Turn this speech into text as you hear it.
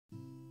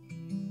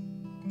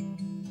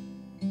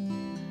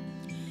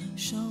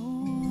So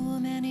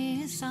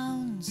many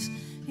sounds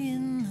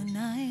in the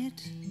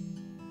night.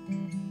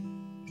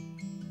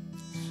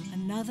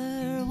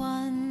 Another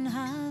one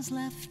has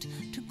left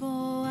to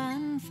go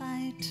and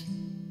fight.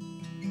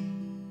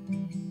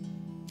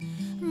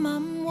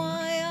 Mum,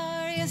 why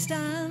are you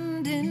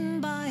standing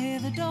by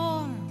the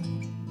door?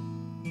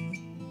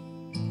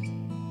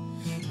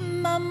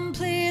 Mum,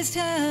 please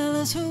tell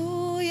us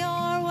who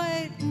you're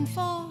waiting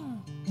for.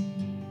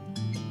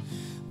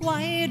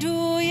 Why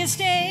do you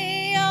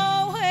stay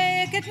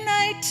awake at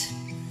night,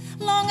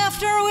 long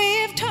after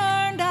we've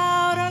turned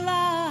out our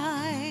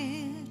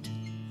light?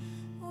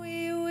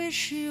 We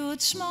wish you'd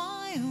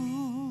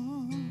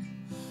smile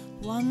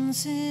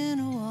once in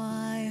a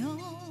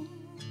while,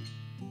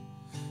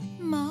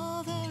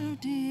 Mother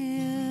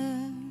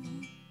dear.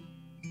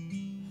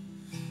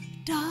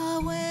 Da,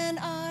 when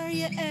are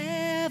you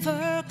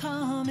ever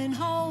coming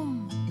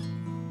home?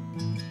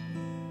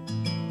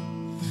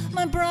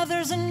 My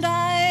brothers and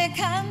I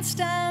can't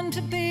stand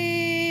to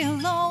be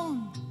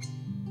alone.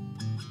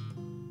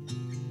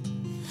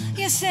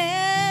 You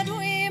said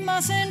we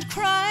mustn't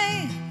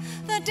cry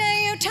the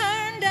day you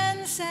turned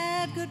and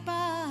said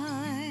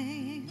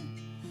goodbye.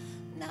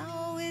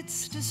 Now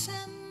it's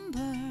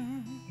December.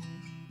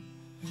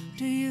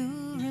 Do you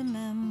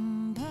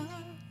remember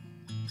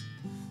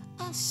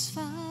us,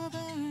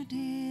 Father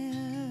dear?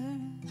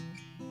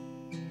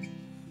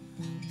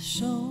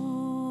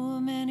 So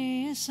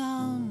many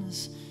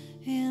sounds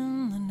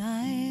in the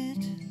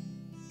night.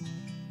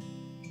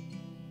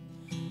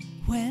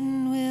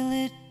 When will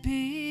it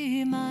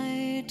be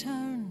my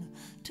turn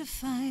to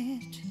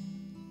fight?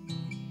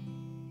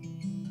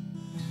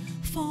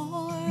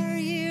 4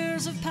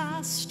 years have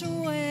passed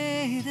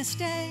away this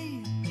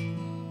day.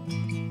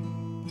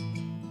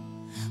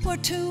 We're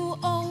too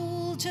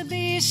old to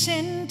be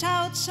sent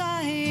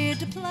outside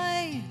to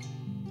play,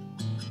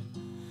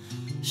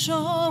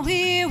 so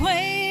we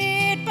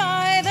wait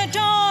by the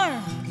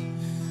door.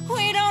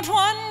 We don't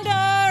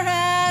wonder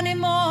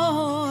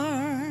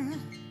anymore.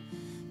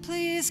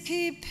 Please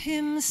keep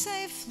him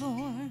safe,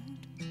 Lord.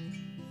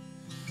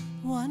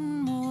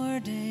 One more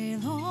day,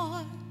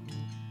 Lord,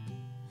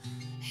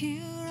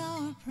 hear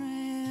our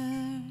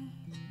prayer.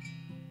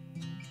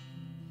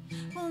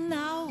 Well,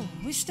 now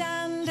we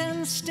stand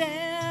and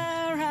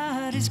stare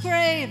at his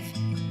grave.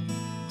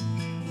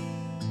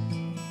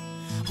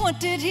 What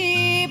did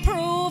he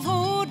prove?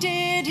 Who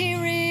did he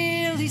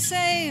really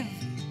save?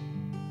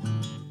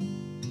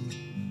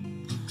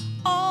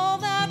 All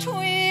that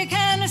we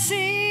can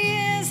see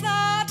is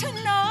that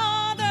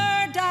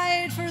another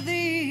died for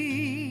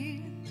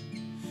thee.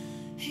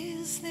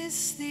 Is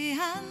this the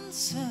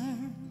answer?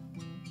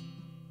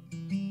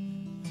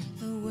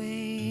 The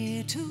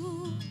way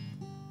to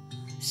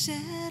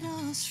set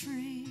us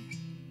free?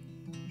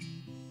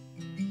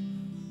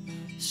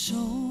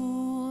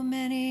 So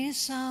many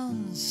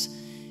sounds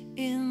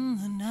in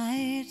the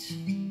night.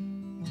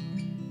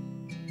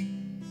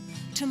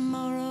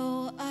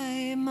 Tomorrow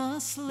I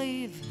must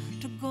leave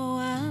to go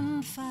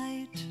and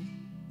fight.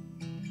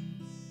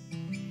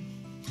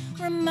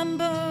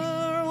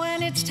 Remember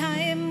when it's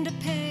time to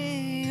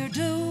pay your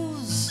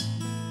dues.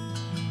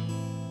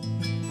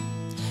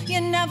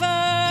 You never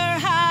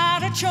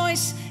had a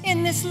choice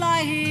in this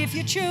life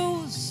you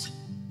choose.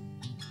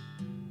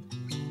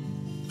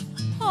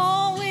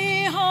 All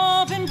we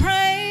hope and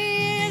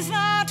pray is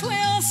that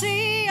we'll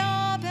see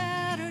a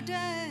better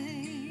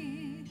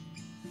day.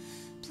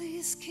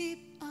 Please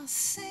keep us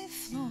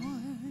safe,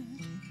 Lord.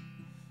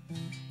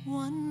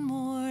 One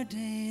more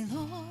day,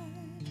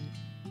 Lord,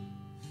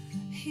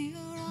 hear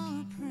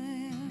our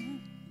prayer.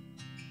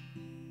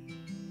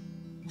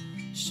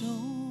 So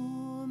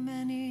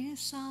many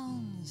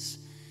sounds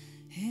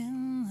in